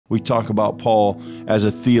We talk about Paul as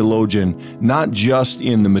a theologian, not just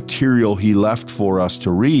in the material he left for us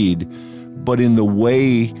to read, but in the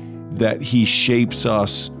way that he shapes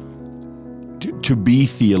us to be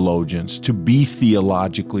theologians, to be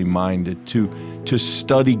theologically minded, to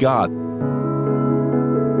study God.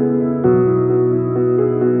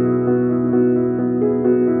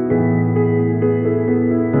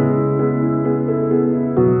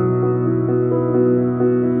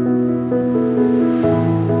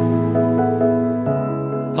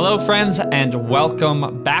 Hello, friends, and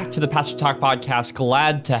welcome back to the Pastor Talk Podcast.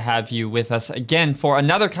 Glad to have you with us again for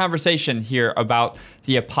another conversation here about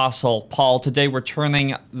the Apostle Paul. Today, we're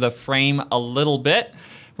turning the frame a little bit.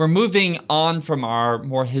 We're moving on from our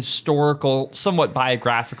more historical, somewhat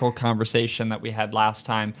biographical conversation that we had last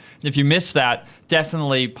time. If you missed that,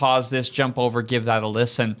 definitely pause this, jump over, give that a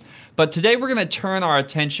listen. But today we're going to turn our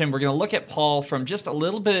attention, we're going to look at Paul from just a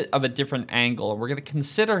little bit of a different angle. We're going to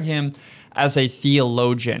consider him as a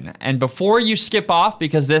theologian. And before you skip off,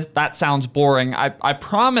 because that sounds boring, I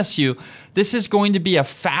promise you this is going to be a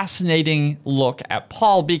fascinating look at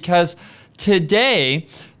Paul, because today,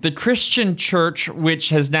 the Christian church, which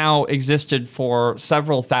has now existed for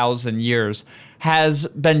several thousand years, has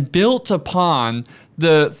been built upon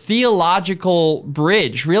the theological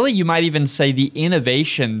bridge. Really, you might even say the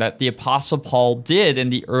innovation that the Apostle Paul did in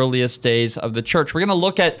the earliest days of the church. We're going to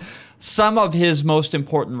look at some of his most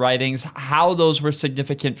important writings, how those were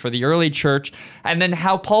significant for the early church, and then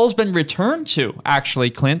how Paul's been returned to, actually,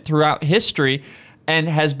 Clint, throughout history, and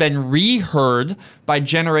has been reheard by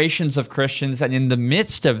generations of Christians, and in the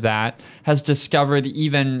midst of that has discovered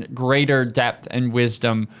even greater depth and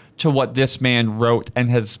wisdom to what this man wrote and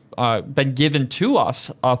has been given to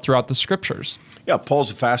us throughout the Scriptures. Yeah, Paul's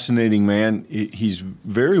a fascinating man. He's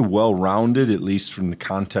very well-rounded, at least from the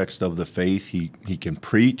context of the faith. He can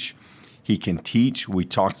preach, he can teach. We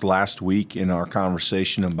talked last week in our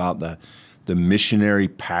conversation about the missionary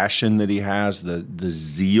passion that he has, the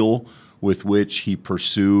zeal with which he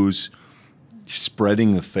pursues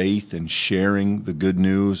spreading the faith and sharing the good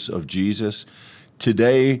news of Jesus.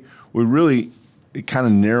 Today, we really kind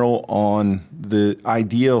of narrow on the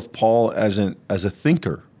idea of Paul as a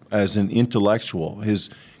thinker, as an intellectual,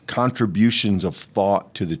 his contributions of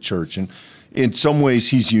thought to the church. And in some ways,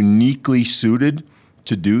 he's uniquely suited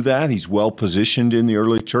to do that. He's well positioned in the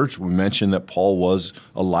early church. We mentioned that Paul was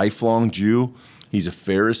a lifelong Jew. He's a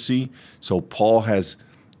Pharisee. So Paul has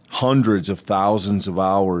hundreds of thousands of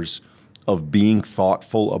hours of being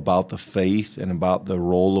thoughtful about the faith and about the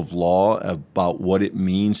role of law, about what it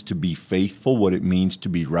means to be faithful, what it means to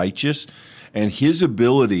be righteous. And his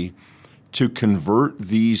ability to convert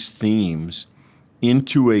these themes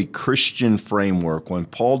into a Christian framework, when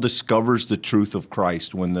Paul discovers the truth of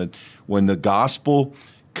Christ, when the gospel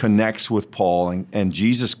connects with Paul and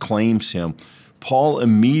Jesus claims him, Paul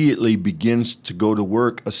immediately begins to go to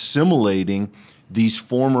work assimilating these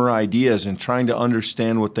former ideas and trying to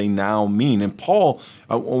understand what they now mean. And Paul,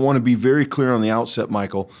 I want to be very clear on the outset,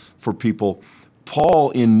 Michael, for people,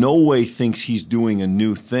 Paul in no way thinks he's doing a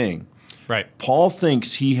new thing. Right. Paul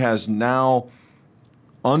thinks he has now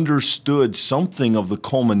understood something of the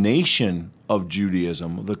culmination of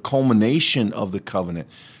Judaism, the culmination of the covenant.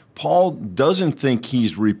 Paul doesn't think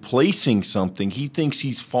he's replacing something. He thinks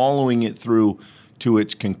he's following it through to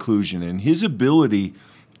its conclusion. And his ability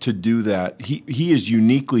to do that, he is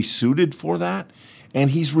uniquely suited for that, and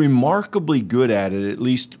he's remarkably good at it, at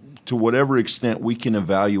least to whatever extent we can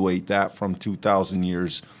evaluate that from 2,000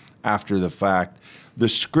 years after the fact. The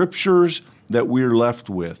scriptures that we're left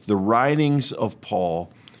with, the writings of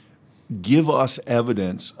Paul, give us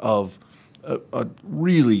evidence of a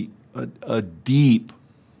really deep,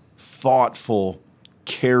 thoughtful,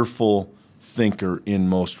 careful thinker in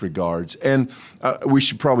most regards. And we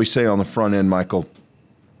should probably say on the front end, Michael,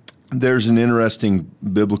 there's an interesting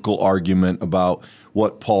biblical argument about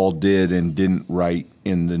what Paul did and didn't write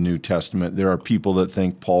in the New Testament. There are people that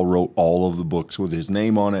think Paul wrote all of the books with his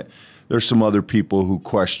name on it. There's some other people who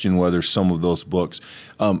question whether some of those books,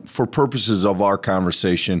 for purposes of our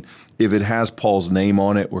conversation, if it has Paul's name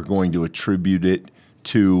on it, we're going to attribute it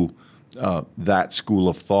to that school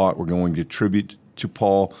of thought. We're going to attribute to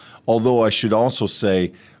Paul. Although I should also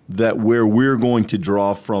say that where we're going to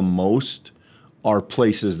draw from most are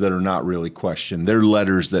places that are not really questioned. They're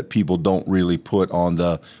letters that people don't really put on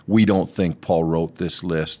the, we don't think Paul wrote this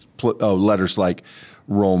list. Letters like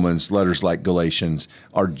Romans, letters like Galatians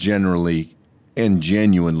are generally and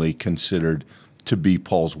genuinely considered to be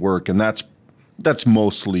Paul's work. And that's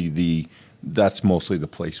mostly the that's mostly the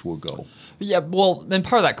place we'll go. Yeah, well, and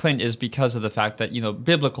part of that, Clint, is because of the fact that,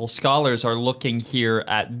 biblical scholars are looking here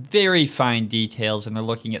at very fine details, and they're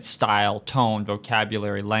looking at style, tone,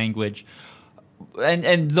 vocabulary, language.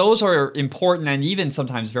 And those are important and even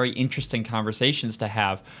sometimes very interesting conversations to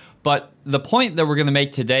have. But the point that we're going to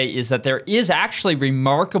make today is that there is actually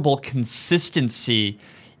remarkable consistency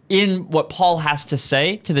in what Paul has to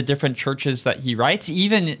say to the different churches that he writes,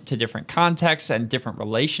 even to different contexts and different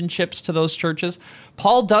relationships to those churches.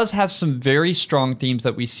 Paul does have some very strong themes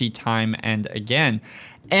that we see time and again.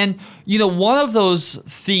 And, one of those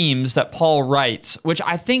themes that Paul writes, which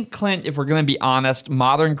I think, Clint, if we're going to be honest,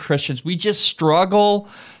 modern Christians, we just struggle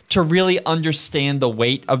to really understand the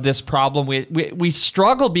weight of this problem. We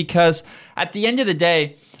struggle because at the end of the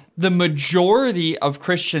day, the majority of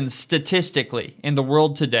Christians statistically in the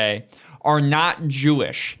world today are not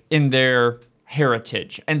Jewish in their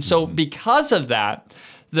heritage. And so because of that,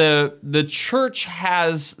 the church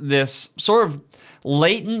has this sort of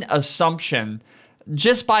latent assumption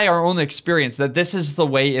just by our own experience that this is the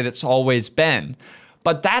way it's always been.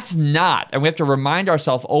 But that's not, and we have to remind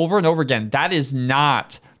ourselves over and over again, that is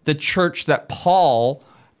not the church that Paul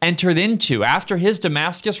entered into after his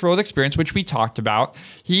Damascus Road experience, which we talked about.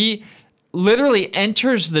 He literally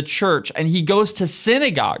enters the church and he goes to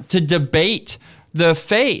synagogue to debate the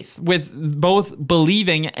faith with both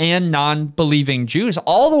believing and non-believing Jews.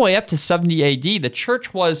 All the way up to 70 AD, the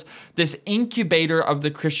church was this incubator of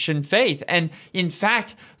the Christian faith. And in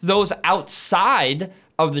fact, those outside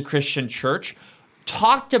of the Christian church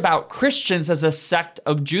talked about Christians as a sect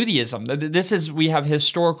of Judaism. We have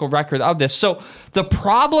historical record of this. So the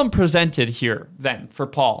problem presented here then for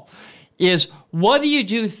Paul is, what do you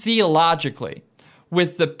do theologically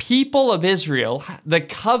with the people of Israel, the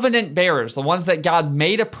covenant bearers, the ones that God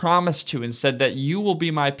made a promise to and said that you will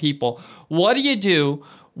be my people? What do you do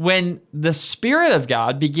when the Spirit of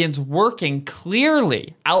God begins working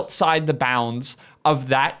clearly outside the bounds of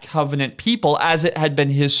that covenant people as it had been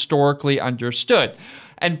historically understood?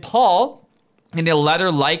 And Paul, in a letter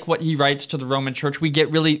like what he writes to the Roman church, we get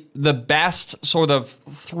really the best sort of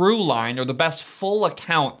through line or the best full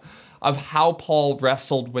account of how Paul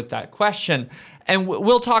wrestled with that question. And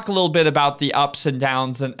we'll talk a little bit about the ups and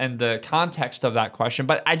downs and the context of that question.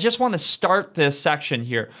 But I just want to start this section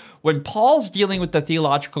here. When Paul's dealing with the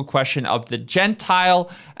theological question of the Gentile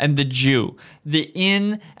and the Jew, the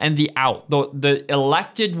in and the out, the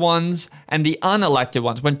elected ones and the unelected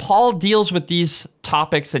ones, when Paul deals with these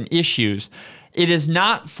topics and issues, it is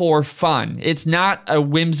not for fun. It's not a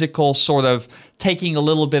whimsical sort of taking a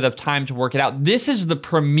little bit of time to work it out. This is the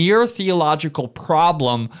premier theological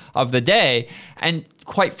problem of the day. And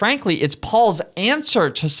quite frankly, it's Paul's answer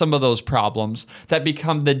to some of those problems that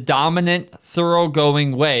become the dominant,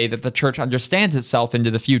 thoroughgoing way that the church understands itself into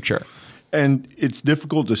the future. And it's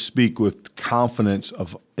difficult to speak with confidence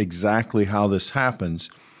of exactly how this happens.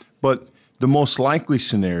 But the most likely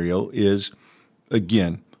scenario is,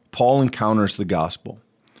 again, Paul encounters the gospel.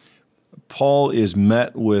 Paul is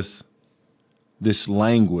met with this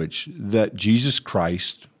language that Jesus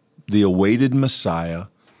Christ, the awaited Messiah,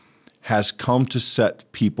 has come to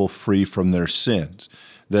set people free from their sins.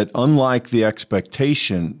 That unlike the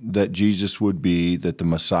expectation that Jesus would be, that the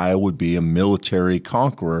Messiah would be a military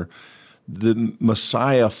conqueror, the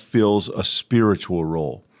Messiah fills a spiritual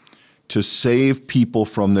role to save people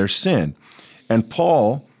from their sin. And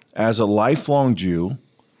Paul, as a lifelong Jew,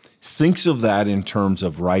 thinks of that in terms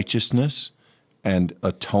of righteousness and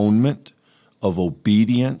atonement, of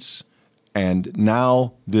obedience, and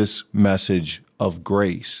now this message of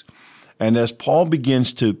grace. And as Paul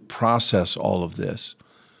begins to process all of this,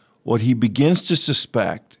 what he begins to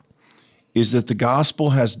suspect is that the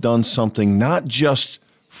gospel has done something not just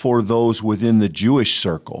for those within the Jewish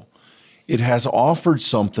circle. It has offered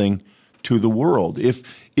something to the world.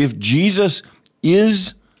 If Jesus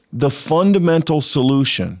is the fundamental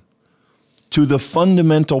solution to the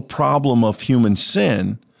fundamental problem of human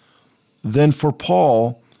sin, then for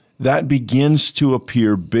Paul, that begins to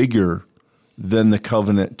appear bigger than the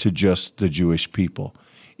covenant to just the Jewish people.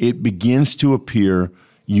 It begins to appear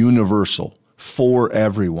universal for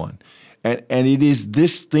everyone. And it is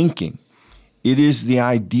this thinking, it is the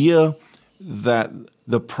idea that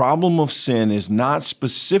the problem of sin is not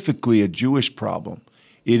specifically a Jewish problem.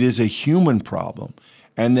 It is a human problem.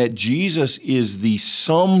 And that Jesus is the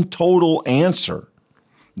sum total answer,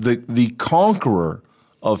 the conqueror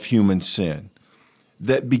of human sin,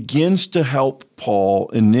 that begins to help Paul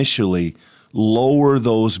initially lower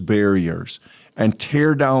those barriers and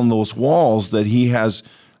tear down those walls that he has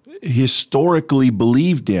historically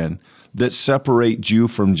believed in that separate Jew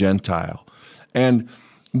from Gentile. And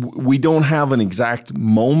we don't have an exact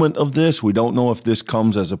moment of this. We don't know if this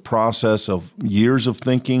comes as a process of years of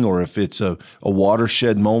thinking or if it's a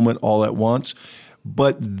watershed moment all at once.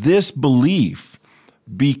 But this belief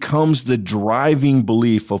becomes the driving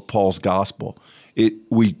belief of Paul's gospel.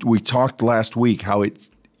 We talked last week how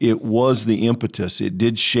it was the impetus. It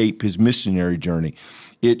did shape his missionary journey.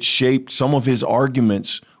 It shaped some of his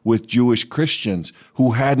arguments with Jewish Christians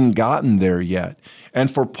who hadn't gotten there yet. And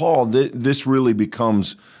for Paul, this really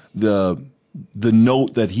becomes the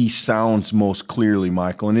note that he sounds most clearly,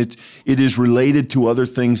 Michael. And it is related to other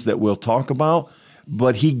things that we'll talk about,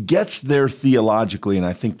 but he gets there theologically, and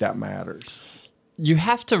I think that matters. You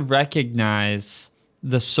have to recognize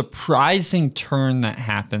the surprising turn that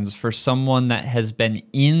happens for someone that has been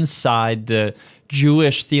inside the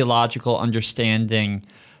Jewish theological understanding,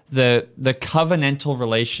 the covenantal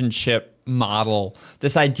relationship model,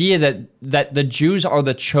 this idea that the Jews are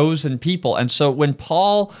the chosen people. And so when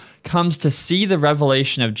Paul comes to see the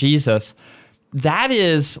revelation of Jesus, that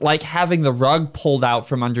is like having the rug pulled out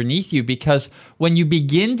from underneath you, because when you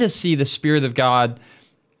begin to see the Spirit of God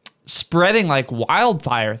spreading like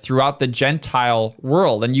wildfire throughout the Gentile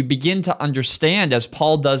world, and you begin to understand, as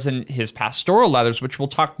Paul does in his pastoral letters, which we'll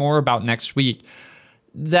talk more about next week,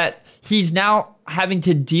 that he's now having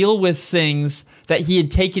to deal with things that he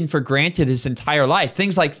had taken for granted his entire life.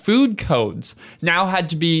 Things like food codes now had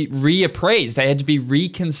to be reappraised. They had to be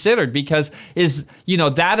reconsidered, because is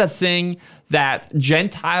that a thing that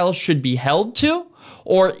Gentiles should be held to?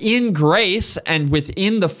 Or in grace and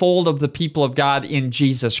within the fold of the people of God in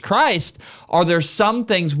Jesus Christ, are there some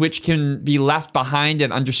things which can be left behind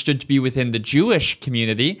and understood to be within the Jewish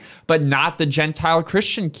community, but not the Gentile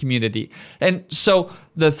Christian community? And so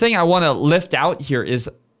the thing I want to lift out here is,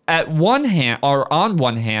 on one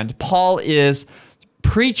hand, Paul is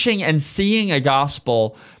preaching and seeing a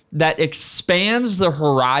gospel that expands the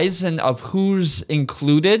horizon of who's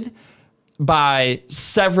included by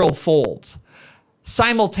several folds.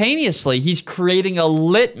 Simultaneously, he's creating a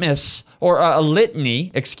litany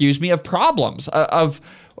of problems, of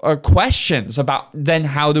questions about then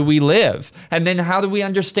how do we live? And then how do we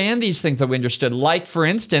understand these things that we understood? Like, for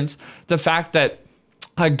instance, the fact that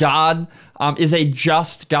God is a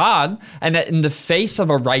just God, and that in the face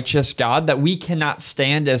of a righteous God that we cannot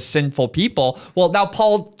stand as sinful people. Well, now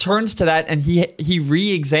Paul turns to that and he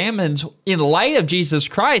re-examines, in light of Jesus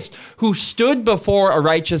Christ, who stood before a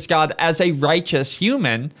righteous God as a righteous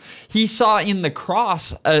human. He saw in the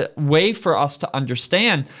cross a way for us to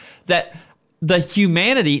understand that the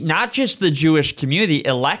humanity, not just the Jewish community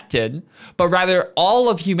elected, but rather all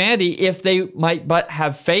of humanity, if they might but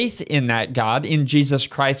have faith in that God, in Jesus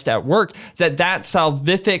Christ at work, that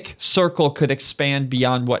salvific circle could expand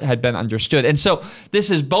beyond what had been understood. And so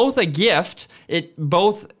this is both a gift. It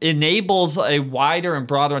both enables a wider and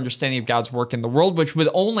broader understanding of God's work in the world, which would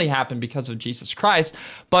only happen because of Jesus Christ,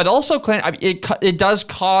 but also it does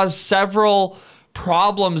cause several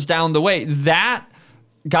problems down the way. That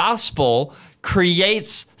gospel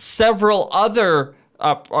creates several other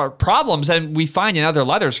problems, and we find in other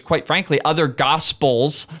letters, quite frankly, other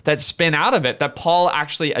gospels that spin out of it that Paul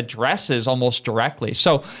actually addresses almost directly.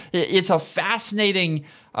 So it's a fascinating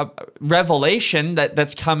revelation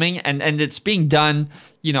that's coming, and it's being done.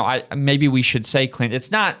 Maybe we should say, Clint,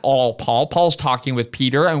 it's not all Paul. Paul's talking with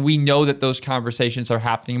Peter, and we know that those conversations are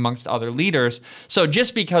happening amongst other leaders. So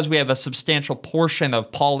just because we have a substantial portion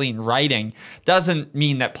of Pauline writing doesn't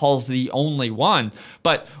mean that Paul's the only one.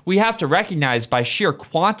 But we have to recognize, by sheer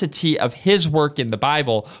quantity of his work in the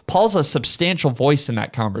Bible, Paul's a substantial voice in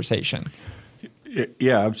that conversation.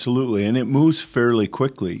 Yeah, absolutely. And it moves fairly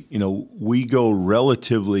quickly. We go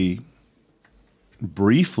relatively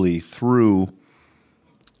briefly through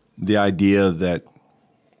the idea that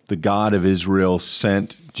the God of Israel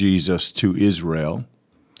sent Jesus to Israel,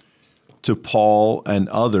 to Paul and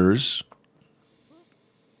others,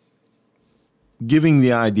 giving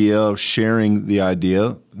the idea, sharing the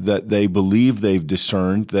idea that they believe they've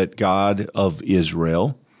discerned that God of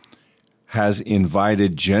Israel has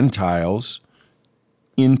invited Gentiles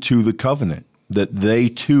into the covenant, that they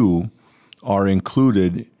too are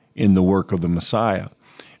included in the work of the Messiah.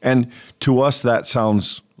 And to us, that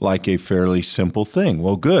sounds like a fairly simple thing.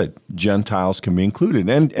 Well, good, Gentiles can be included.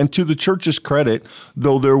 And to the church's credit,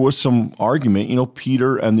 though there was some argument,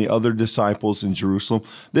 Peter and the other disciples in Jerusalem,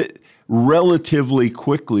 that relatively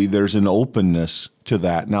quickly there's an openness to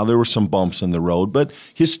that. Now, there were some bumps in the road, but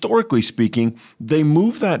historically speaking, they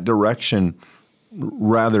move that direction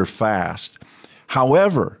rather fast.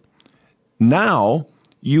 However, now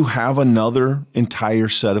you have another entire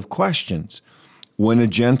set of questions. When a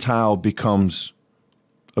Gentile becomes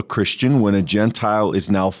a Christian, when a Gentile is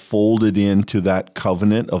now folded into that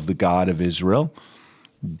covenant of the God of Israel,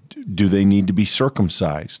 do they need to be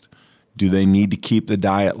circumcised? Do they need to keep the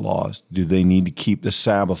diet laws? Do they need to keep the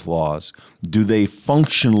Sabbath laws? Do they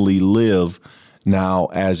functionally live now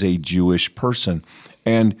as a Jewish person?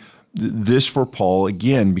 And this, for Paul,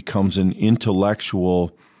 again, becomes an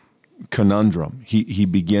intellectual conundrum. He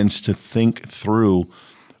begins to think through,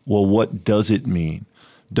 well, what does it mean?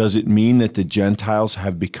 Does it mean that the Gentiles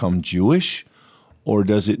have become Jewish? Or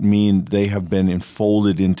does it mean they have been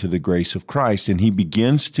enfolded into the grace of Christ? And he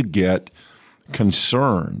begins to get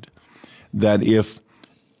concerned that if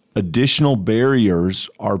additional barriers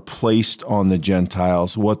are placed on the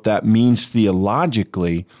Gentiles, what that means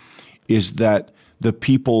theologically is that the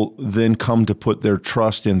people then come to put their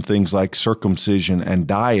trust in things like circumcision and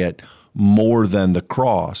diet more than the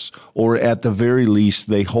cross, or at the very least,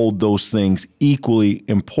 they hold those things equally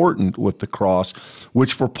important with the cross,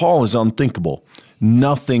 which for Paul is unthinkable.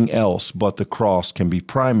 Nothing else but the cross can be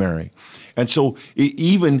primary. And so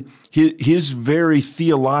even his very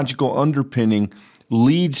theological underpinning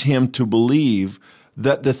leads him to believe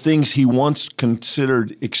that the things he once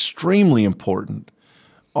considered extremely important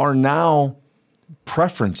are now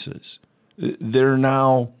preferences. They're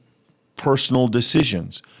now personal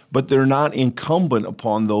decisions, but they're not incumbent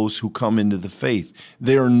upon those who come into the faith.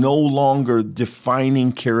 They are no longer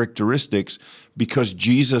defining characteristics because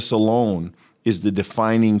Jesus alone is the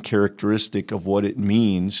defining characteristic of what it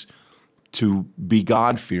means to be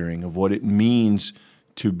God-fearing, of what it means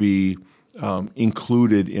to be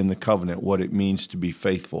included in the covenant, what it means to be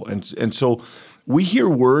faithful. And so we hear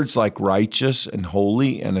words like righteous and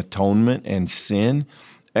holy and atonement and sin,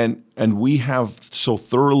 and we have so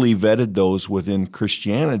thoroughly vetted those within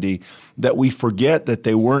Christianity that we forget that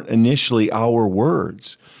they weren't initially our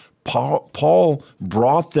words. Paul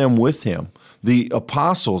brought them with him. The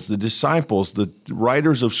apostles, the disciples, the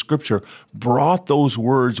writers of Scripture brought those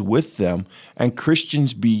words with them, and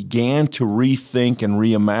Christians began to rethink and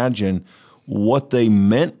reimagine what they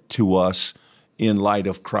meant to us in light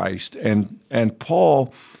of Christ. And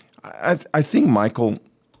Paul, I think, Michael,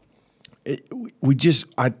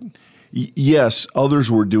 yes,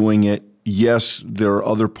 others were doing it. Yes, there are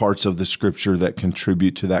other parts of the Scripture that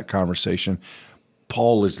contribute to that conversation.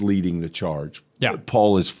 Paul is leading the charge. Yeah.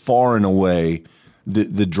 Paul is far and away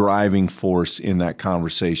the driving force in that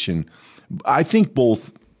conversation. I think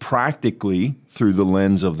both practically through the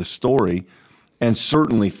lens of the story and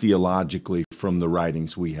certainly theologically from the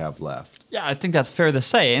writings we have left. Yeah, I think that's fair to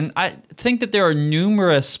say. And I think that there are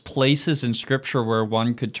numerous places in Scripture where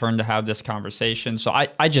one could turn to have this conversation. So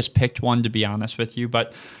I just picked one, to be honest with you.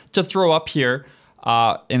 But to throw up here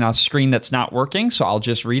in a screen that's not working, so I'll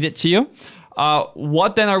just read it to you.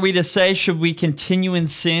 What then are we to say? Should we continue in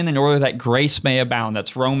sin in order that grace may abound?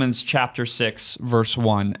 That's Romans chapter 6, verse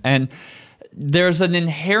 1. And there's an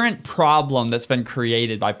inherent problem that's been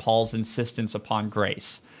created by Paul's insistence upon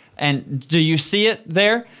grace. And do you see it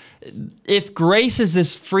there? If grace is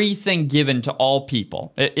this free thing given to all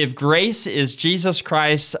people, if grace is Jesus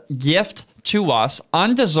Christ's gift to us,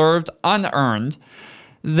 undeserved, unearned,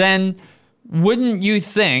 then wouldn't you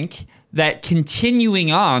think that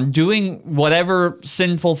continuing on doing whatever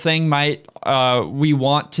sinful thing might we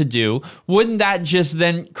want to do, wouldn't that just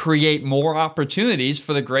then create more opportunities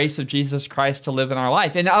for the grace of Jesus Christ to live in our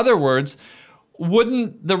life? In other words,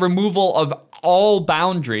 wouldn't the removal of all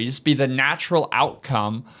boundaries be the natural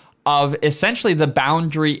outcome of essentially the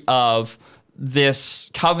boundary of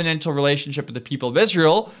this covenantal relationship with the people of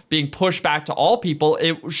Israel being pushed back to all people?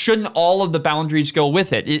 Shouldn't all of the boundaries go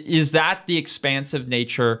with it? Is that the expansive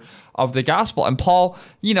nature of the gospel? And Paul,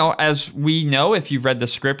 as we know, if you've read the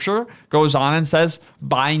Scripture, goes on and says,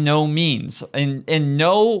 by no means. In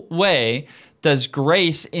no way does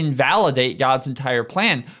grace invalidate God's entire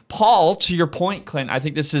plan. Paul, to your point, Clint, I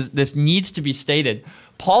think this needs to be stated.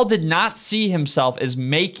 Paul did not see himself as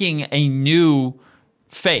making a new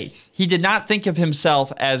faith. He did not think of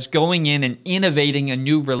himself as going in and innovating a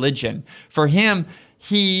new religion. For him,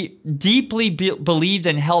 he deeply believed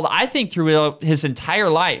and held, I think, through his entire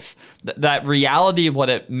life, that reality of what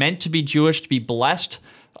it meant to be Jewish, to be blessed,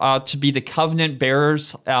 to be the covenant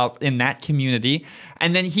bearers in that community.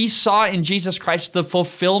 And then he saw in Jesus Christ the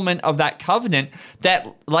fulfillment of that covenant that,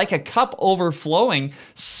 like a cup overflowing,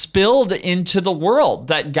 spilled into the world,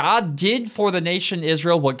 that God did for the nation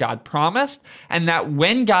Israel what God promised, and that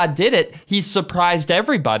when God did it, he surprised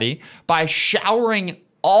everybody by showering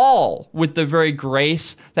all with the very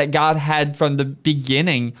grace that God had from the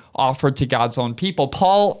beginning offered to God's own people.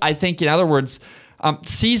 Paul, I think, in other words,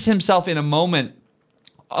 sees himself in a moment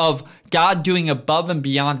of God doing above and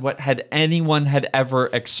beyond what anyone had ever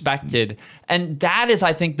expected. And that is,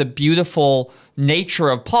 I think, the beautiful nature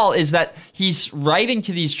of Paul, is that he's writing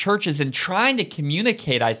to these churches and trying to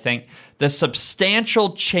communicate, I think, the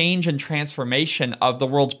substantial change and transformation of the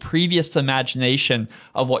world's previous imagination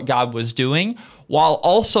of what God was doing, while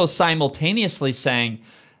also simultaneously saying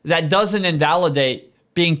that doesn't invalidate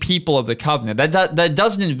being people of the covenant. That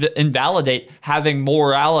doesn't invalidate having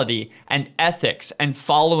morality and ethics and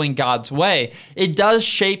following God's way. It does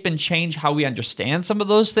shape and change how we understand some of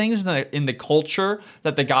those things in the culture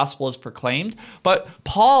that the gospel is proclaimed. But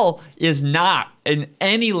Paul is not in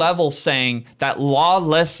any level saying that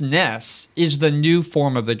lawlessness is the new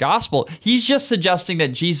form of the gospel. He's just suggesting that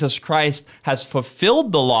Jesus Christ has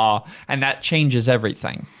fulfilled the law, and that changes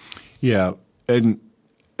everything. Yeah, and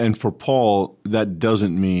for Paul, that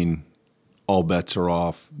doesn't mean all bets are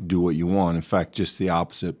off, do what you want. In fact, just the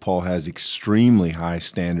opposite. Paul has extremely high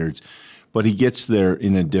standards, but he gets there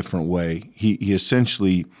in a different way. He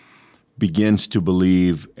essentially begins to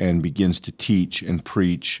believe and begins to teach and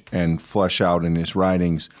preach and flesh out in his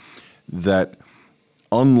writings that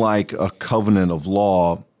unlike a covenant of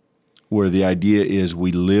law, where the idea is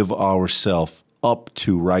we live ourselves up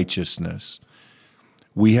to righteousness,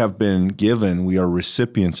 we have been given, we are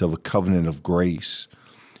recipients of a covenant of grace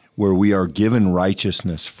where we are given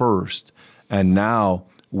righteousness first, and now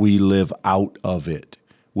we live out of it.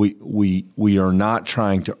 We are not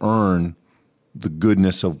trying to earn the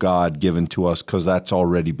goodness of God given to us because that's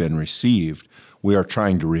already been received. We are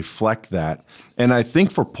trying to reflect that. And I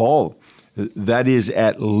think for Paul, that is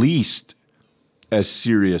at least as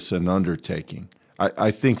serious an undertaking.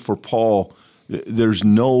 I think for Paul, there's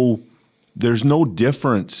no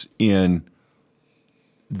difference in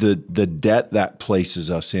the debt that places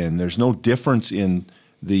us in. There's no difference in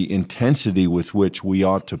the intensity with which we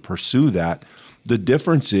ought to pursue that. The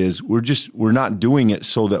difference is we're not doing it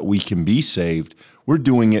so that we can be saved. We're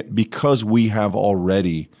doing it because we have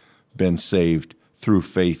already been saved through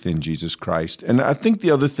faith in Jesus Christ. And I think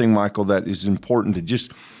the other thing, Michael, that is important to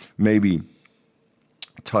just maybe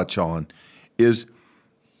touch on is,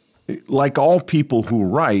 like all people who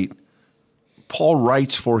write, Paul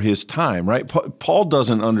writes for his time, right? Paul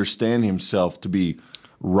doesn't understand himself to be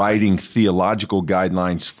writing theological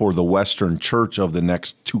guidelines for the Western church of the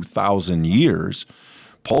next 2,000 years.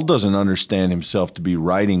 Paul doesn't understand himself to be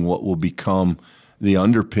writing what will become the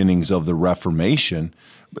underpinnings of the Reformation.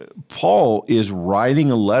 Paul is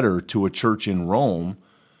writing a letter to a church in Rome,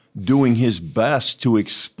 doing his best to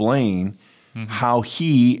explain how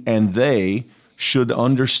he and they should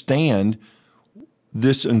understand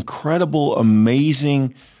this incredible,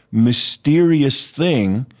 amazing, mysterious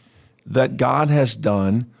thing that God has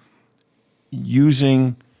done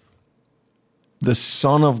using the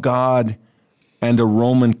Son of God and a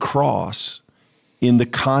Roman cross in the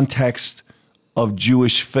context of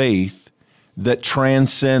Jewish faith that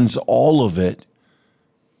transcends all of it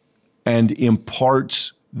and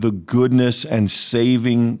imparts the goodness and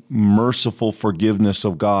saving, merciful forgiveness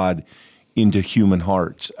of God into human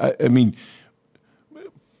hearts. I mean,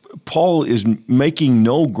 Paul is making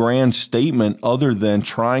no grand statement other than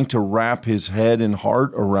trying to wrap his head and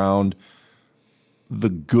heart around the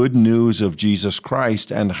good news of Jesus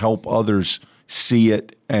Christ and help others see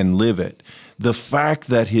it and live it. The fact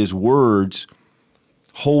that his words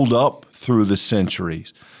hold up through the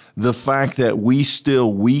centuries, the fact that we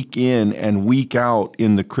still week in and week out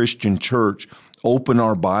in the Christian church open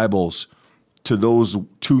our Bibles to those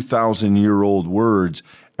 2,000-year-old words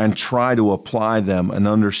and try to apply them and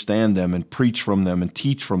understand them and preach from them and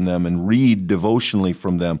teach from them and read devotionally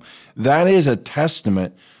from them. That is a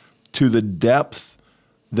testament to the depth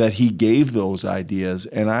that he gave those ideas,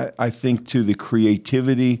 and I think to the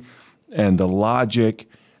creativity and the logic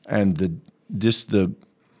and the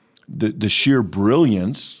sheer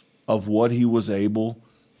brilliance of what he was able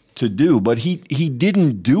to do. But he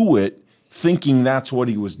didn't do it thinking that's what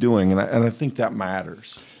he was doing, and I think that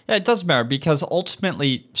matters. Yeah, it does matter because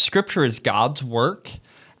ultimately Scripture is God's work,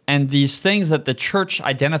 and these things that the church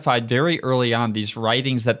identified very early on, these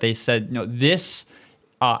writings that they said, this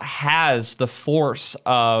has the force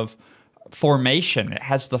of formation. It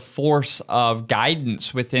has the force of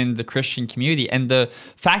guidance within the Christian community. And the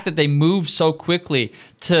fact that they moved so quickly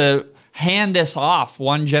to hand this off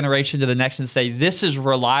one generation to the next and say, this is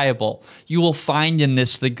reliable, you will find in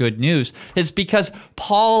this the good news, is because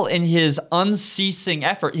Paul, in his unceasing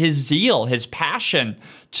effort, his zeal, his passion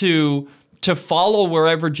to follow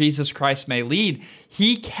wherever Jesus Christ may lead,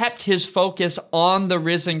 he kept his focus on the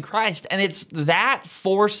risen Christ. And it's that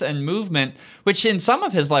force and movement, which in some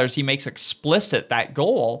of his letters he makes explicit, that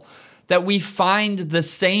goal, that we find the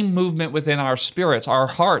same movement within our spirits, our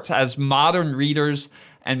hearts, as modern readers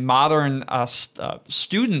and modern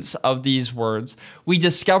students of these words. We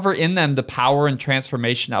discover in them the power and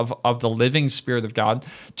transformation of the living Spirit of God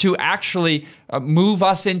to actually move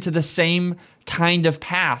us into the same kind of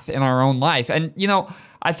path in our own life. And,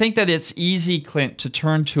 I think that it's easy, Clint, to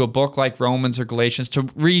turn to a book like Romans or Galatians, to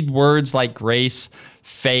read words like grace,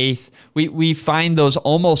 faith. We find those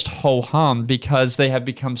almost ho-hum because they have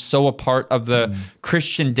become so a part of the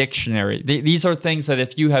Christian dictionary. These are things that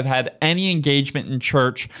if you have had any engagement in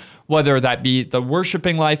church, whether that be the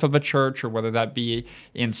worshiping life of a church or whether that be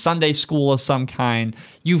in Sunday school of some kind,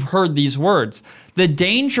 you've heard these words. The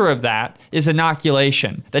danger of that is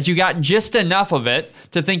inoculation, that you got just enough of it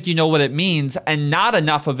to think you know what it means and not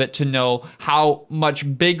enough of it to know how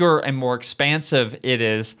much bigger and more expansive it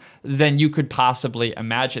is than you could possibly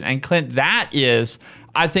imagine. And Clint, that is,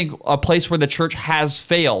 I think, a place where the church has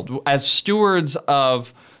failed as stewards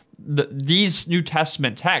of these New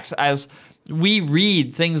Testament texts. As we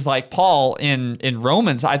read things like Paul in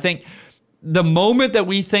Romans, I think the moment that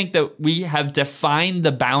we think that we have defined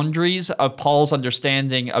the boundaries of Paul's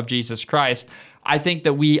understanding of Jesus Christ, I think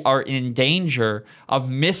that we are in danger of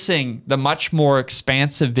missing the much more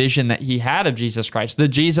expansive vision that he had of Jesus Christ, the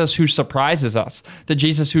Jesus who surprises us, the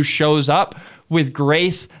Jesus who shows up with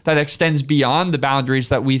grace that extends beyond the boundaries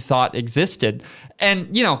that we thought existed.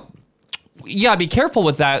 And, you gotta be careful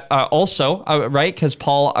with that also, right? Because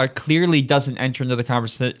Paul clearly doesn't enter into the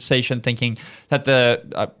conversation thinking that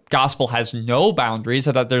the gospel has no boundaries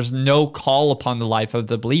or that there's no call upon the life of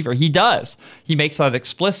the believer. He does. He makes that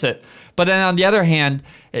explicit. But then on the other hand,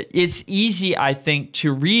 it's easy, I think,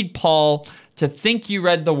 to read Paul, to think you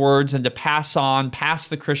read the words and to pass on past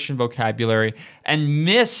the Christian vocabulary and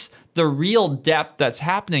miss the real depth that's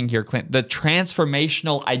happening here, Clint, the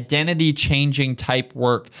transformational, identity-changing type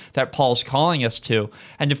work that Paul's calling us to.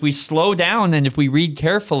 And if we slow down and if we read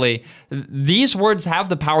carefully, these words have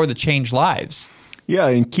the power to change lives. Yeah,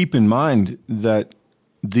 and keep in mind that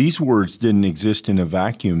these words didn't exist in a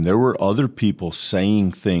vacuum. There were other people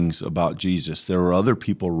saying things about Jesus. There were other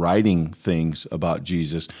people writing things about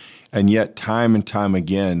Jesus. And yet, time and time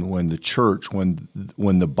again, when the church, when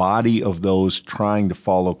the body of those trying to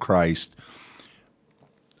follow Christ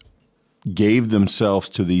gave themselves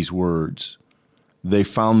to these words, they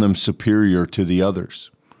found them superior to the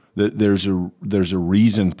others. There's a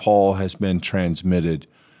reason Paul has been transmitted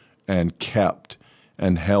and kept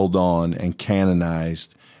and held on and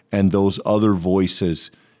canonized, and those other voices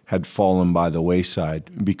had fallen by the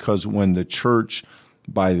wayside. Because when the church,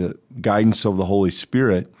 by the guidance of the Holy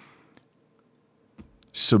Spirit,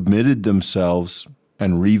 submitted themselves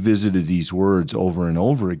and revisited these words over and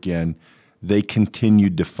over again, they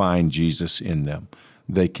continued to find Jesus in them.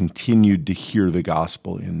 They continued to hear the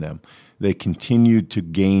gospel in them. They continued to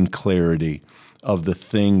gain clarity of the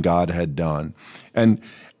thing God had done. And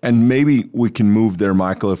maybe we can move there,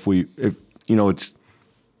 Michael, if it's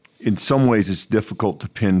in some ways it's difficult to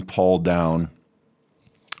pin Paul down,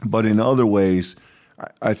 but in other ways,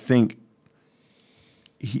 I think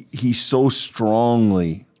he so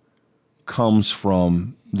strongly comes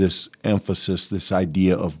from this emphasis, this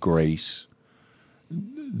idea of grace,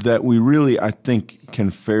 that we really, I think,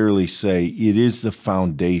 can fairly say it is the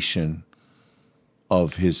foundation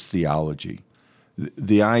of his theology.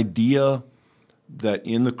 The idea that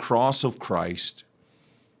in the cross of Christ,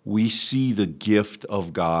 we see the gift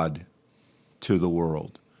of God to the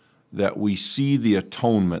world, that we see the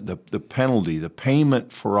atonement, the penalty, the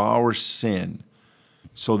payment for our sin,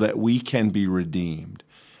 so that we can be redeemed,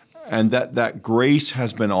 and that grace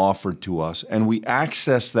has been offered to us, and we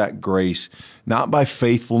access that grace not by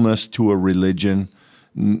faithfulness to a religion,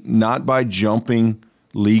 not by jumping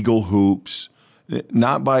legal hoops,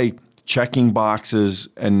 not by checking boxes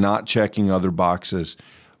and not checking other boxes,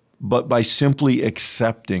 but by simply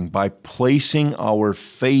accepting, by placing our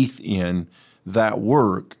faith in that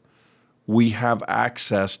work, we have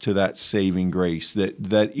access to that saving grace, that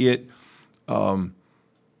it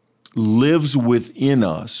lives within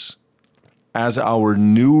us as our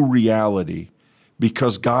new reality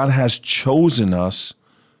because God has chosen us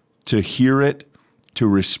to hear it, to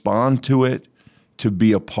respond to it, to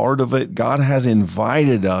be a part of it. God has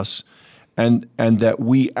invited us, and that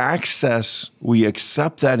we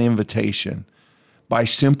accept that invitation by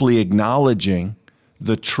simply acknowledging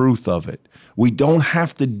the truth of it. We don't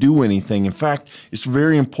have to do anything. In fact, it's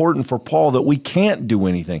very important for Paul that we can't do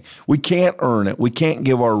anything. We can't earn it. We can't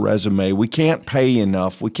give our resume. We can't pay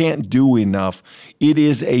enough. We can't do enough. It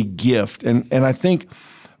is a gift. And I think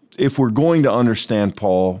if we're going to understand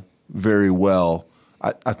Paul very well,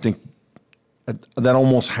 I think that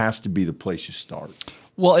almost has to be the place you start.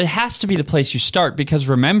 Well, it has to be the place you start, because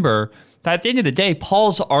remember that at the end of the day,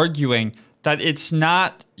 Paul's arguing that it's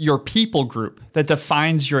not your people group that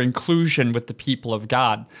defines your inclusion with the people of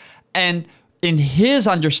God. And in his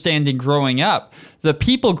understanding growing up, the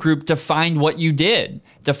people group defined what you did,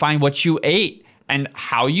 defined what you ate, and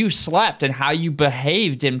how you slept, and how you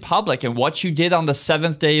behaved in public, and what you did on the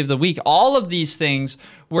seventh day of the week. All of these things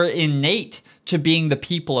were innate to being the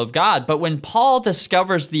people of God. But when Paul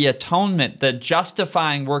discovers the atonement, the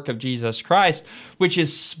justifying work of Jesus Christ, which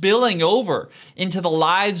is spilling over into the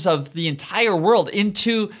lives of the entire world,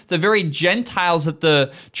 into the very Gentiles that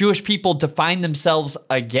the Jewish people define themselves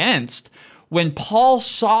against, when Paul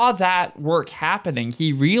saw that work happening,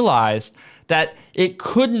 he realized that it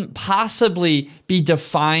couldn't possibly be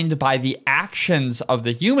defined by the actions of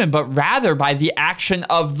the human, but rather by the action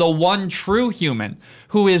of the one true human,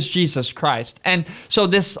 who is Jesus Christ. And so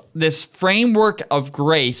this framework of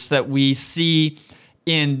grace that we see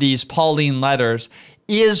in these Pauline letters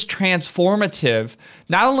is transformative,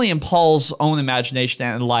 not only in Paul's own imagination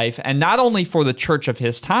and life, and not only for the church of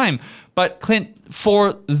his time, but Clint,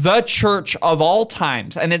 for the church of all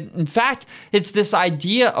times. And in fact, it's this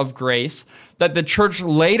idea of grace that the church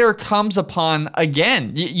later comes upon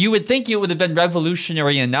again. You would think it would have been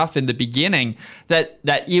revolutionary enough in the beginning that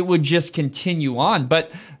it would just continue on.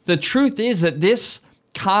 But the truth is that this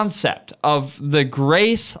concept of the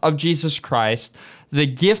grace of Jesus Christ, the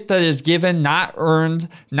gift that is given, not earned,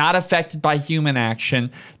 not affected by human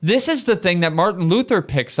action, this is the thing that Martin Luther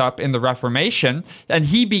picks up in the Reformation, and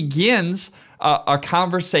he begins a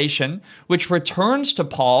conversation which returns to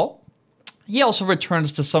Paul. He also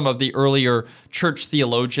returns to some of the earlier church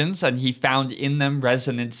theologians, and he found in them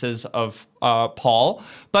resonances of Paul.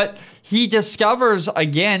 But he discovers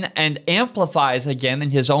again and amplifies again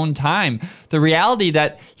in his own time the reality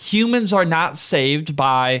that humans are not saved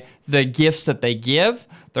by the gifts that they give.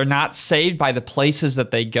 They're not saved by the places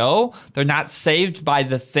that they go. They're not saved by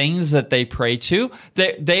the things that they pray to.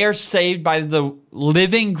 They are saved by the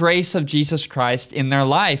living grace of Jesus Christ in their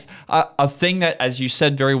life. A thing that, as you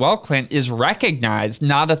said very well, Clint, is recognized,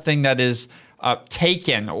 not a thing that is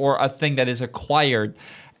taken or a thing that is acquired.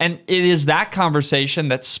 And it is that conversation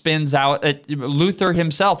that spins out. Luther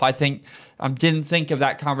himself, I think, didn't think of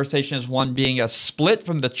that conversation as one being a split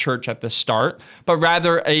from the church at the start, but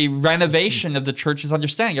rather a renovation of the church's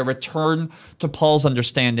understanding, a return to Paul's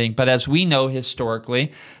understanding. But as we know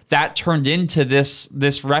historically, that turned into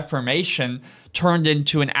this Reformation, turned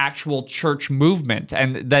into an actual church movement.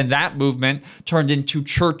 And then that movement turned into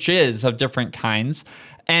churches of different kinds.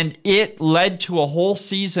 And it led to a whole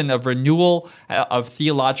season of renewal, of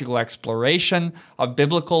theological exploration, of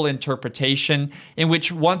biblical interpretation, in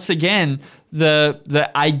which, once again, the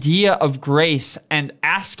idea of grace and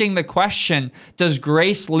asking the question, does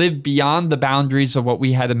grace live beyond the boundaries of what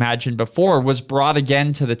we had imagined before, was brought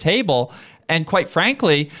again to the table. And quite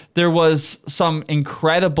frankly, there was some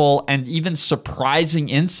incredible and even surprising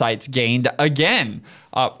insights gained again,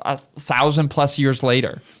 1,000+ years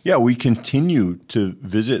later. Yeah, we continue to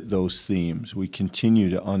visit those themes. We continue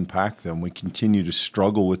to unpack them. We continue to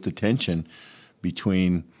struggle with the tension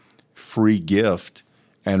between free gift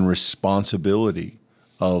and responsibility,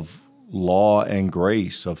 of law and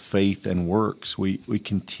grace, of faith and works. We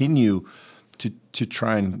continue to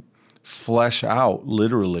try and flesh out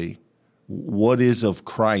literally what is of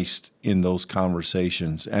Christ in those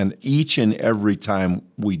conversations. And each and every time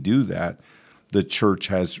we do that, the church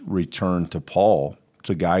has returned to Paul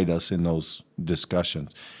to guide us in those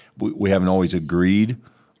discussions. We haven't always agreed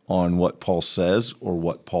on what Paul says or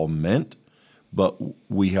what Paul meant, but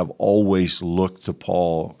we have always looked to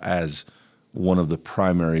Paul as one of the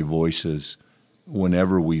primary voices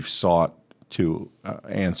whenever we've sought to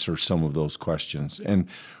answer some of those questions. And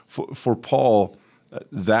for Paul,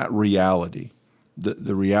 that reality,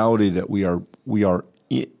 the reality that we are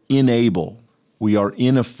inable, we are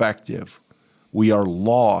ineffective, we are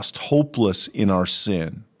lost, hopeless in our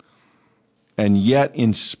sin. And yet,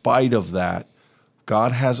 in spite of that,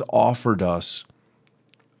 God has offered us,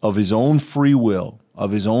 of his own free will,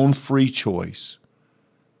 of his own free choice,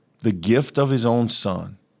 the gift of his own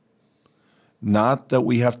Son. Not that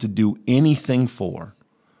we have to do anything for.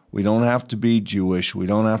 We don't have to be Jewish. We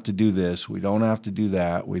don't have to do this. We don't have to do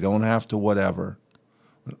that. We don't have to whatever.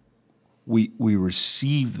 We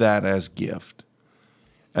receive that as gift.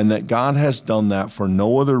 And that God has done that for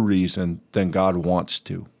no other reason than God wants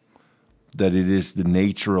to. That it is the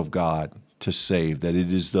nature of God to save. That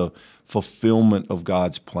it is the fulfillment of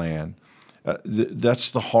God's plan.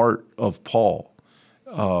 That's the heart of Paul.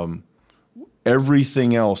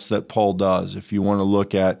 everything else that Paul does, if you want to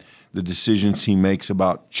look at the decisions he makes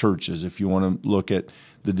about churches, if you want to look at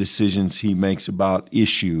the decisions he makes about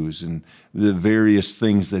issues and the various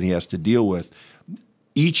things that he has to deal with,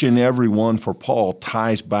 each and every one for Paul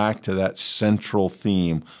ties back to that central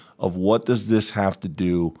theme of what does this have to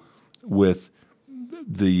do with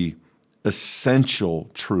the essential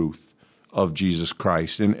truth of Jesus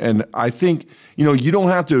Christ. And I think, you don't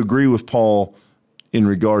have to agree with Paul in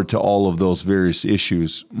regard to all of those various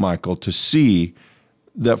issues, Michael, to see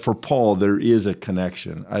that for Paul there is a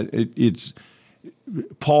connection.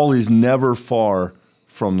 Paul is never far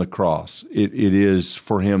from the cross. It is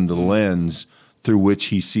for him the lens through which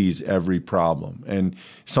he sees every problem. And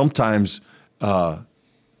sometimes that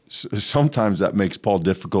makes Paul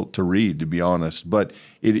difficult to read, to be honest. But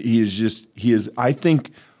I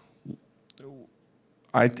think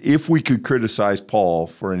if we could criticize Paul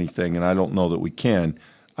for anything, and I don't know that we can,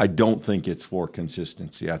 I don't think it's for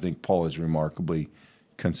consistency. I think Paul is remarkably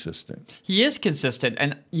consistent. He is consistent.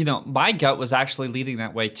 And, my gut was actually leading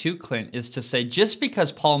that way too, Clint, is to say just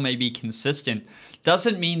because Paul may be consistent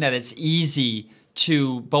doesn't mean that it's easy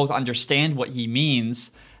to both understand what he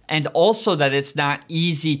means and also that it's not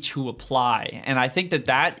easy to apply. And I think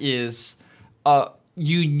that is a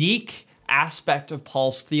unique aspect of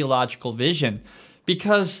Paul's theological vision.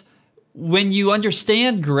 Because when you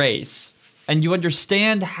understand grace and you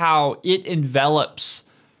understand how it envelops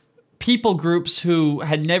people groups who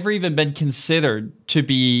had never even been considered to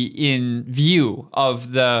be in view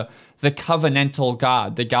of the covenantal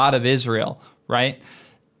God, the God of Israel, right?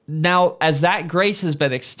 Now, as that grace has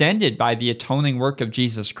been extended by the atoning work of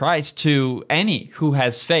Jesus Christ to any who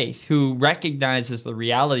has faith, who recognizes the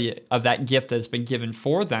reality of that gift that has been given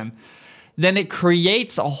for them, then it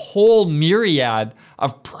creates a whole myriad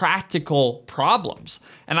of practical problems.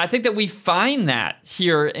 And I think that we find that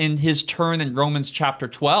here in his turn in Romans chapter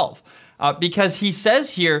 12, because he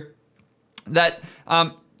says here that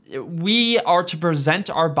we are to present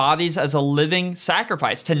our bodies as a living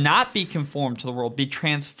sacrifice, to not be conformed to the world, be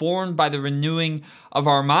transformed by the renewing of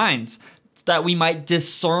our minds, that we might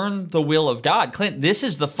discern the will of God. Clint, this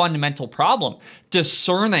is the fundamental problem,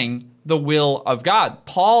 discerning the will of God.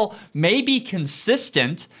 Paul may be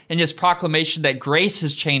consistent in his proclamation that grace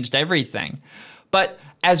has changed everything, but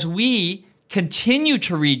as we continue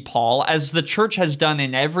to read Paul, as the church has done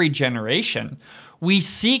in every generation, we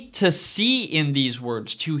seek to see in these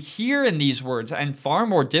words, to hear in these words, and far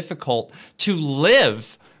more difficult, to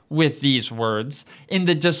live with these words in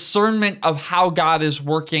the discernment of how God is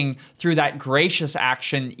working through that gracious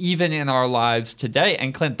action even in our lives today.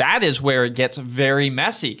 And Clint, that is where it gets very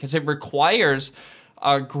messy because it requires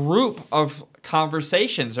a group of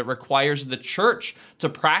conversations. It requires the church to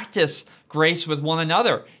practice grace with one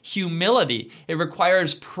another, humility. It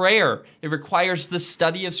requires prayer. It requires the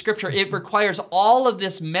study of Scripture. It requires all of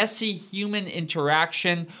this messy human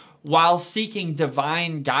interaction while seeking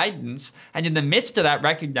divine guidance, and in the midst of that,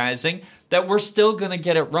 recognizing that we're still going to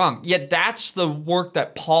get it wrong. Yet that's the work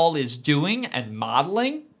that Paul is doing and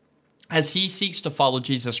modeling as he seeks to follow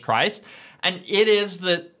Jesus Christ. And it is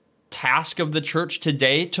the task of the church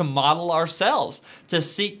today to model ourselves, to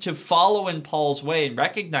seek to follow in Paul's way and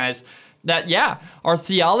recognize that, yeah, our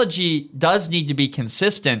theology does need to be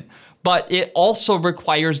consistent, but it also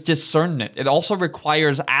requires discernment. It also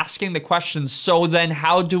requires asking the question, so then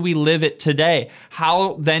how do we live it today?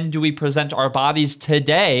 How then do we present our bodies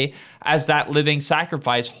today as that living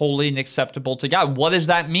sacrifice, holy and acceptable to God? What does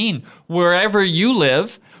that mean? Wherever you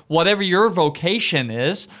live, whatever your vocation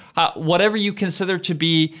is, whatever you consider to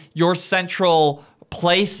be your central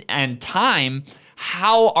place and time,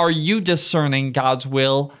 how are you discerning God's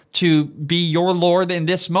will to be your Lord in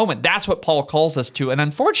this moment? That's what Paul calls us to. And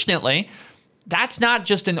unfortunately, that's not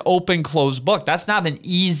just an open, closed book. That's not an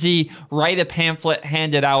easy, write a pamphlet,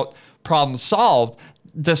 hand it out, problem solved.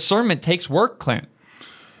 Discernment takes work, Clint.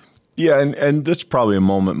 Yeah, and that's probably a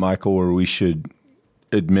moment, Michael, where we should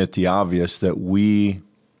admit the obvious, that we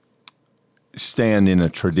stand in a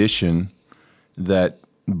tradition that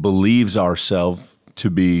believes ourselves to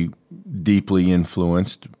be deeply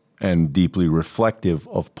influenced and deeply reflective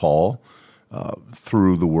of Paul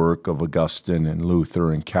through the work of Augustine and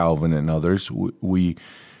Luther and Calvin and others. We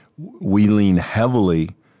lean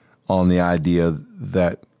heavily on the idea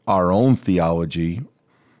that our own theology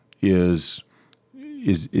is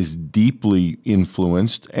deeply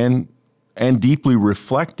influenced and deeply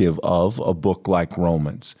reflective of a book like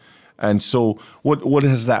Romans. And so what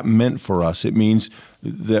has that meant for us? It means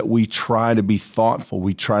that we try to be thoughtful.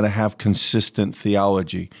 We try to have consistent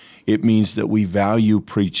theology. It means that we value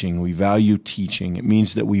preaching. We value teaching. It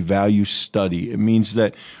means that we value study. It means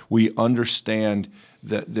that we understand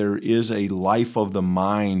that there is a life of the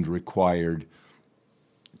mind required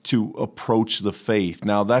to approach the faith.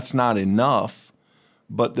 Now, that's not enough,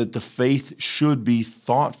 but that the faith should be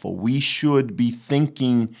thoughtful. We should be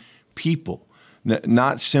thinking people.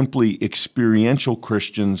 Not simply experiential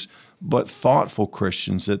Christians, but thoughtful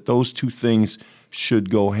Christians, that those two things should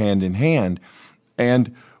go hand in hand.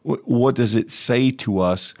 And what does it say to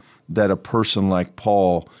us that a person like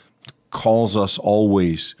Paul calls us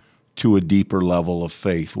always to a deeper level of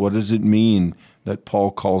faith? What does it mean that Paul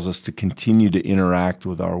calls us to continue to interact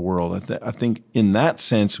with our world? I think in that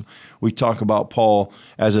sense, we talk about Paul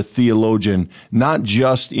as a theologian, not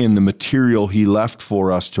just in the material he left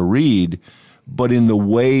for us to read, but in the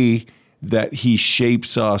way that he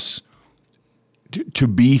shapes us to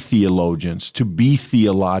be theologians, to be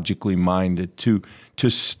theologically minded, to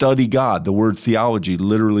study God. The word theology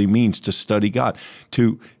literally means to study God,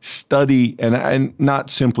 to study, and not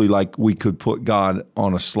simply like we could put God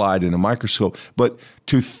on a slide in a microscope, but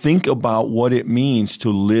to think about what it means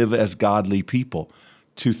to live as godly people,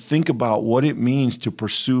 to think about what it means to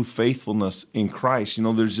pursue faithfulness in Christ. You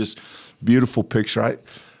know, there's this beautiful picture.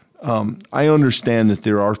 I understand that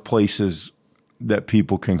there are places that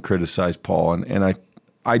people can criticize Paul,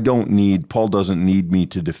 and Paul doesn't need me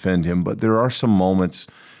to defend him, but there are some moments,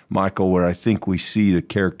 Michael, where I think we see the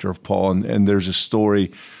character of Paul, and there's a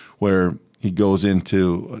story where he goes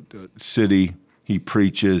into a city, he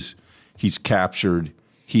preaches, he's captured,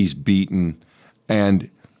 he's beaten, and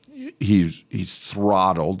he's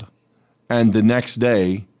throttled, and the next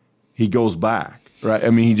day he goes back, right? I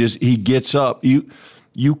mean, he gets up.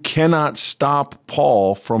 You cannot stop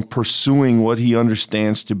Paul from pursuing what he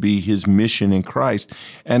understands to be his mission in Christ.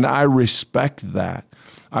 And I respect that.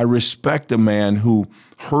 I respect a man who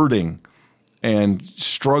hurting and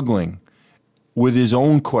struggling with his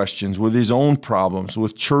own questions, with his own problems,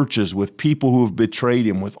 with churches, with people who have betrayed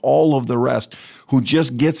him, with all of the rest, who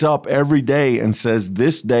just gets up every day and says,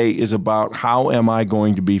 this day is about how am I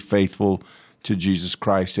going to be faithful to Jesus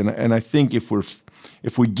Christ. And I think if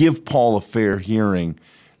we give Paul a fair hearing,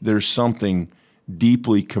 there's something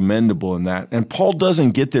deeply commendable in that. And Paul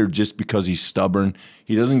doesn't get there just because he's stubborn.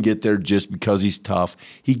 He doesn't get there just because he's tough.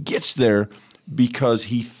 He gets there because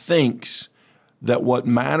he thinks that what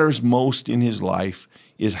matters most in his life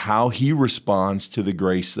is how he responds to the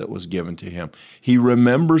grace that was given to him. He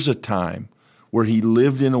remembers a time where he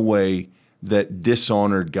lived in a way that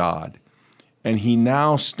dishonored God. And he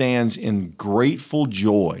now stands in grateful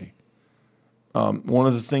joy. One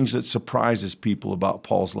of the things that surprises people about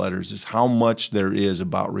Paul's letters is how much there is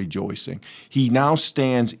about rejoicing. He now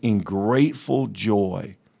stands in grateful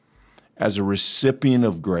joy as a recipient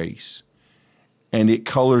of grace, and it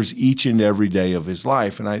colors each and every day of his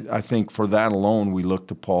life. And I think for that alone, we look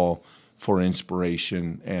to Paul for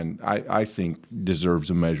inspiration, and I think deserves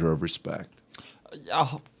a measure of respect.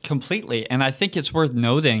 Oh, completely. And I think it's worth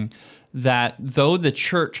noting that though the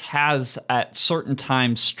church has at certain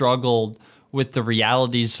times struggled with the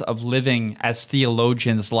realities of living as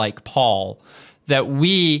theologians like Paul, that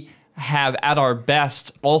we have at our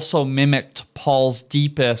best also mimicked Paul's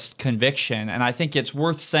deepest conviction. And I think it's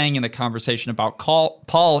worth saying in the conversation about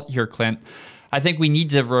Paul here, Clint, I think we need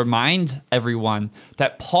to remind everyone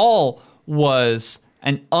that Paul was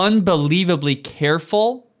an unbelievably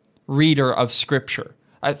careful reader of Scripture.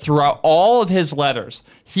 Throughout all of his letters,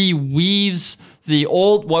 he weaves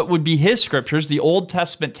what would be his scriptures, the Old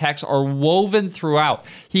Testament texts are woven throughout.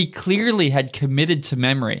 He clearly had committed to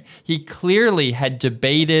memory. He clearly had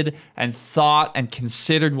debated and thought and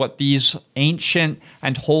considered what these ancient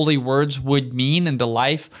and holy words would mean in the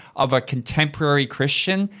life of a contemporary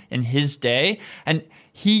Christian in his day. And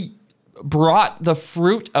he brought the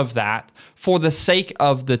fruit of that for the sake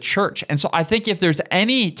of the church. And so I think if there's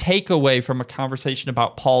any takeaway from a conversation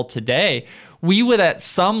about Paul today, we would at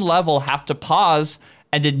some level have to pause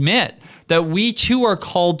and admit that we too are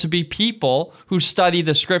called to be people who study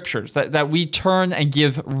the scriptures, that we turn and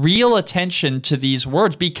give real attention to these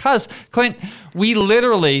words. Because, Clint, we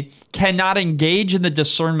literally cannot engage in the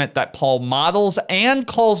discernment that Paul models and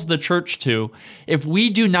calls the church to if we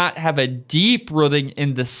do not have a deep rooting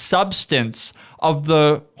in the substance of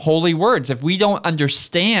the holy words, if we don't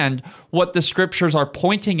understand what the scriptures are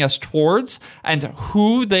pointing us towards and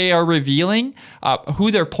who they are revealing,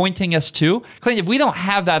 who they're pointing us to. Clint, if we don't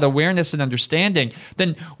have that awareness and understanding,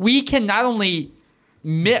 then we can not only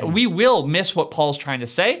we will miss what Paul's trying to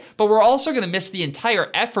say, but we're also going to miss the entire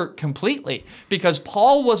effort completely, because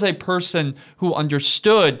Paul was a person who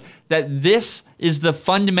understood that this is the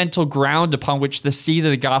fundamental ground upon which the seed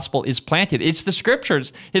of the gospel is planted. It's the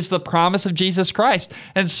scriptures. It's the promise of Jesus Christ.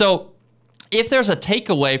 And so if there's a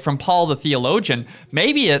takeaway from Paul the theologian,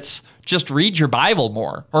 maybe it's just read your Bible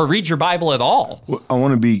more, or read your Bible at all. Well, I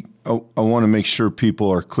want to make sure people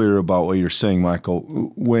are clear about what you're saying, Michael.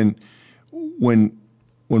 When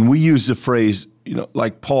we use the phrase,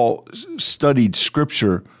 like Paul studied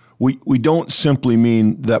Scripture, we don't simply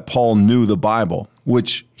mean that Paul knew the Bible,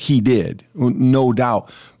 which he did, no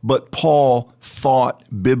doubt. But Paul thought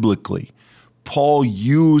biblically. Paul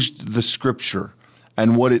used the Scripture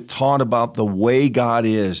and what it taught about the way God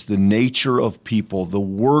is, the nature of people, the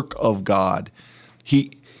work of God.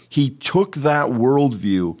 He took that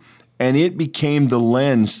worldview, and it became the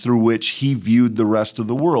lens through which he viewed the rest of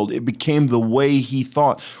the world. It became the way he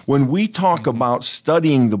thought. When we talk about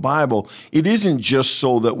studying the Bible, it isn't just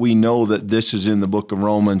so that we know that this is in the book of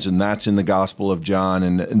Romans and that's in the Gospel of John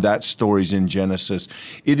and that story's in Genesis.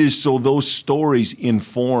 It is so those stories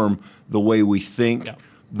inform the way we think,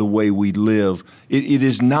 the way we live. It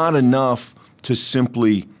is not enough to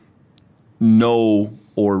simply know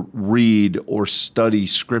or read or study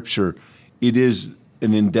Scripture. It is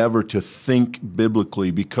an endeavor to think biblically,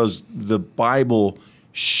 because the Bible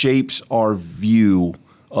shapes our view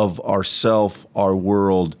of ourself, our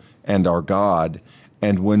world, and our God.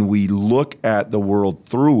 And when we look at the world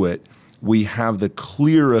through it, we have the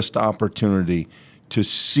clearest opportunity to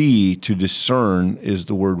see, to discern is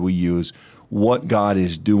the word we use, what God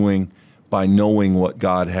is doing by knowing what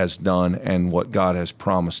God has done and what God has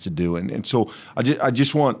promised to do. And so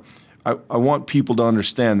I want people to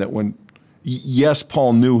understand that yes,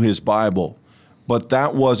 Paul knew his Bible, but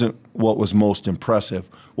that wasn't what was most impressive.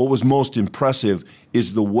 What was most impressive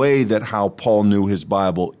is the way that how Paul knew his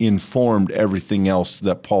Bible informed everything else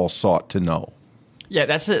that Paul sought to know. Yeah,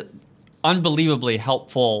 that's an unbelievably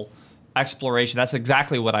helpful exploration. That's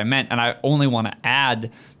exactly what I meant. And I only want to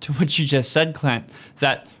add to what you just said, Clint,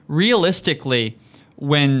 that realistically,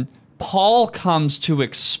 when Paul comes to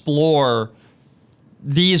explore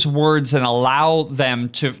these words and allow them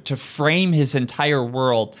to frame his entire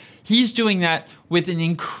world, he's doing that with an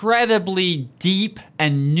incredibly deep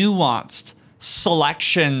and nuanced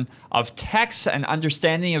selection of texts and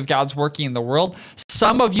understanding of God's working in the world.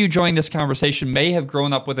 Some of you joining this conversation may have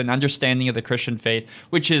grown up with an understanding of the Christian faith,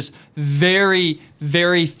 which is very,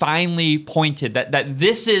 very finely pointed, that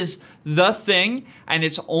this is the thing and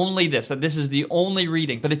it's only this, that this is the only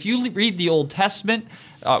reading. But if you read the Old Testament,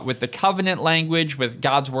 with the covenant language, with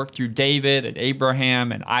God's work through David and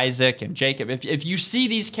Abraham and Isaac and Jacob, if you see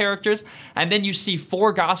these characters and then you see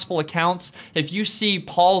 4 gospel accounts, if you see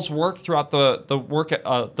Paul's work throughout the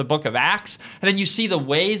book of Acts, and then you see the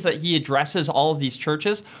ways that he addresses all of these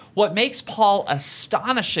churches, what makes Paul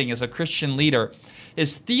astonishing as a Christian leader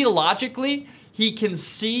is theologically, he can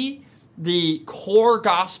see the core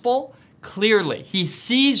gospel clearly. He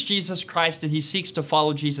sees Jesus Christ and he seeks to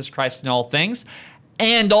follow Jesus Christ in all things.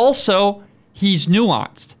 And also, he's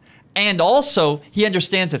nuanced. And also, he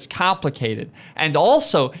understands it's complicated. And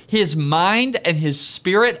also, his mind and his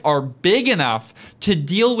spirit are big enough to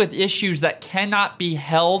deal with issues that cannot be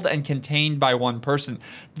held and contained by one person.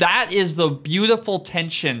 That is the beautiful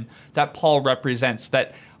tension that Paul represents.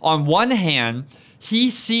 That on one hand, he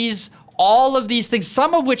sees all of these things,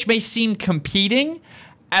 some of which may seem competing,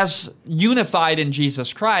 as unified in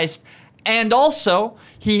Jesus Christ. And also,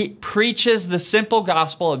 he preaches the simple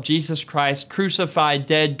gospel of Jesus Christ, crucified,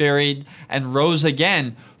 dead, buried, and rose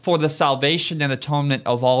again for the salvation and atonement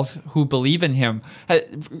of all who believe in him.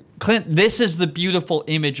 Clint, this is the beautiful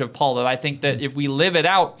image of Paul that I think that if we live it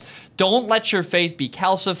out, don't let your faith be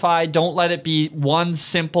calcified. Don't let it be one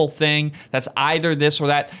simple thing that's either this or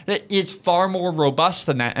that. It's far more robust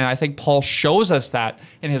than that. And I think Paul shows us that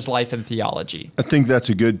in his life and theology. I think that's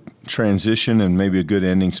a good transition and maybe a good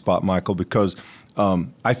ending spot, Michael, because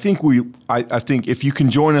I think if you can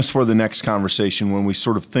join us for the next conversation when we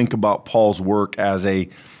sort of think about Paul's work as a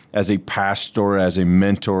pastor, as a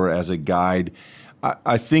mentor, as a guide,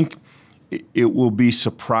 I think it will be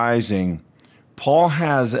surprising. Paul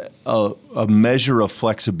has a measure of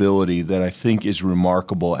flexibility that I think is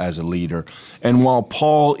remarkable as a leader. And while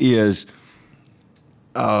Paul is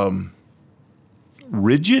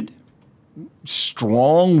rigid,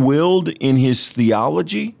 strong-willed in his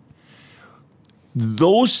theology,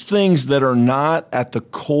 those things that are not at the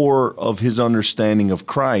core of his understanding of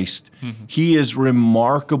Christ, he is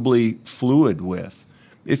remarkably fluid with.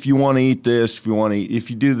 If you want to eat this, if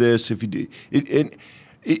you do this, if you do it,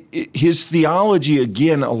 his theology,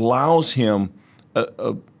 again, allows him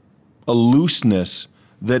a looseness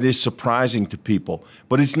that is surprising to people.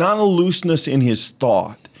 But it's not a looseness in his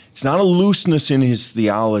thought. It's not a looseness in his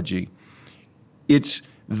theology. It's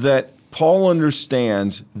that Paul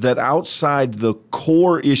understands that outside the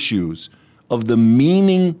core issues of the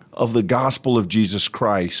meaning of the gospel of Jesus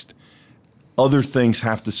Christ, other things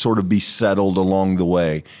have to sort of be settled along the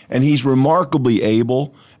way. And he's remarkably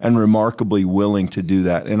able and remarkably willing to do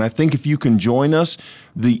that. And I think if you can join us,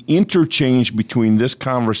 the interchange between this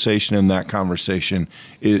conversation and that conversation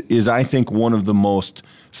is I think, one of the most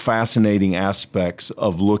fascinating aspects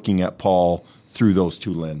of looking at Paul through those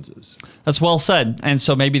two lenses. That's well said. And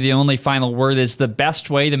so maybe the only final word is the best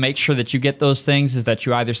way to make sure that you get those things is that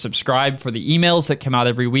you either subscribe for the emails that come out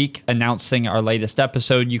every week announcing our latest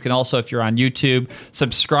episode. You can also, if you're on YouTube,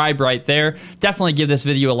 subscribe right there. Definitely give this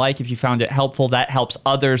video a like if you found it helpful. That helps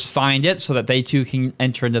others find it so that they too can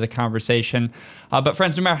enter into the conversation. But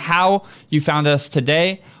friends, no matter how you found us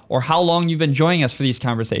today, or how long you've been joining us for these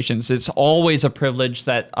conversations, it's always a privilege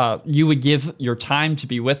that you would give your time to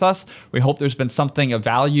be with us. We hope there's been something of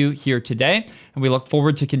value here today, and we look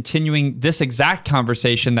forward to continuing this exact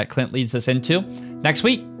conversation that Clint leads us into next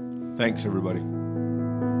week. Thanks, everybody.